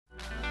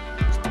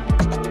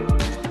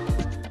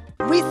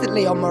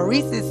Recently on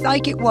Maurice's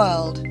Psychic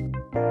World.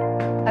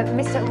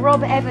 Mr.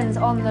 Rob Evans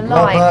on the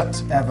line.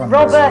 Robert Evans.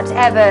 Robert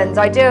Evans,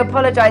 I do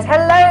apologise.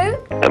 Hello?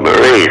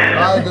 Maurice.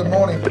 Hi, good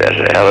morning. That's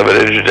a hell of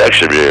an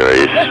introduction,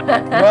 Maurice.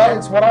 Well,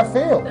 it's what I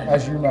feel,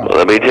 as you know. Well,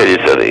 let me tell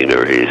you something,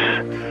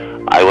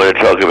 Maurice. I want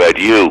to talk about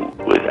you.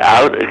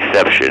 Without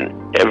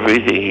exception,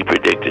 everything he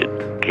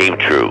predicted came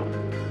true.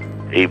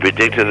 He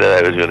predicted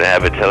that I was going to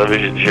have a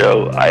television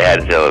show. I had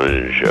a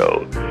television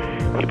show.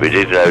 He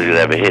predicted I was going to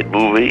have a hit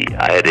movie.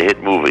 I had a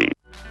hit movie.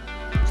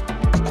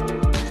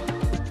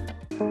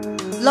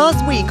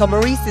 Last week on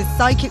Maurice's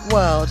Psychic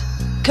World,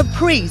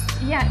 Caprice.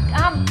 Yeah,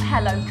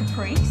 hello,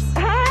 Caprice.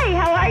 Hi,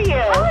 how are you?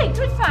 Hi,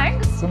 good,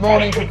 thanks. Good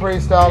morning,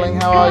 Caprice,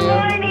 darling. How are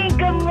you? Good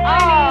morning.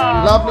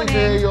 Lovely to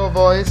hear your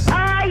voice.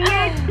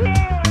 You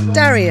too.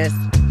 Darius.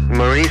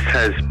 Maurice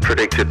has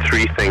predicted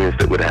 3 things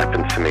that would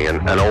happen to me,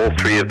 and all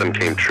 3 of them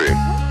came true.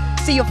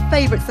 See your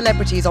favourite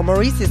celebrities on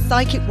Maurice's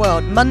Psychic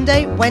World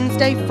Monday,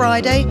 Wednesday,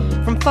 Friday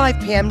from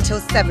 5 p.m. till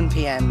 7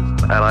 p.m.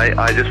 And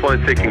I just want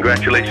to say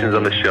congratulations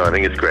on the show. I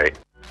think it's great.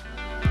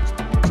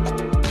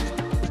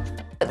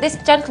 This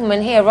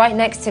gentleman here right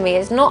next to me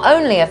is not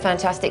only a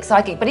fantastic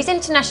psychic, but he's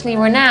internationally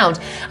renowned.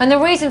 And the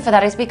reason for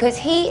that is because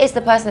he is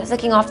the person that's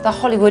looking after the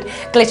Hollywood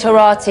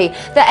glitterati,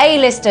 the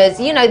A-listers,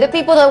 you know, the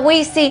people that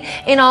we see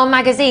in our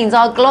magazines,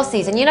 our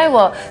glossies. And you know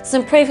what?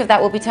 Some proof of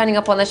that will be turning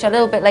up on the show a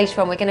little bit later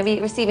on. We're going to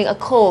be receiving a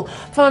call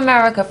from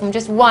America from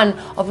just one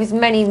of his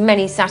many,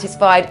 many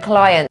satisfied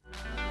clients.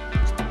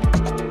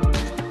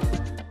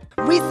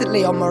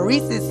 Recently on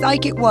Maurice's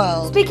Psychic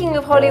World. Speaking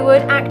of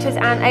Hollywood, actors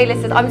and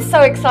A-listers, I'm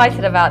so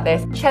excited about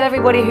this. Tell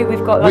everybody who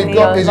we've got on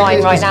the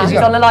line right now. Who's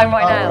on the line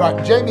right now?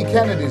 Right, Jamie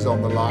Kennedy's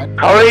on the line.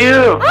 How are you?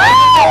 Oh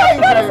my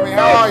God, Jamie, this is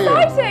how are so you?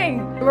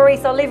 exciting!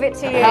 Maurice, I'll leave it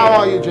to you. How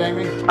are you,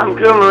 Jamie? I'm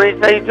good, Maurice.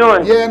 How you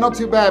doing? Yeah, not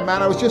too bad,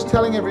 man. I was just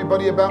telling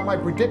everybody about my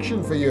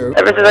prediction for you.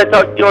 Ever since I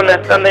talked to you on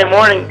that Sunday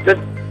morning,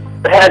 just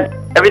had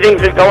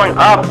everything's been going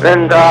up,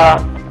 and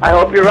I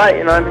hope you're right.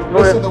 You know, I've been doing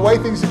Listen, the way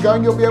things are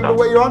going, you'll be able to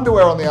wear your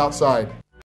underwear on the outside.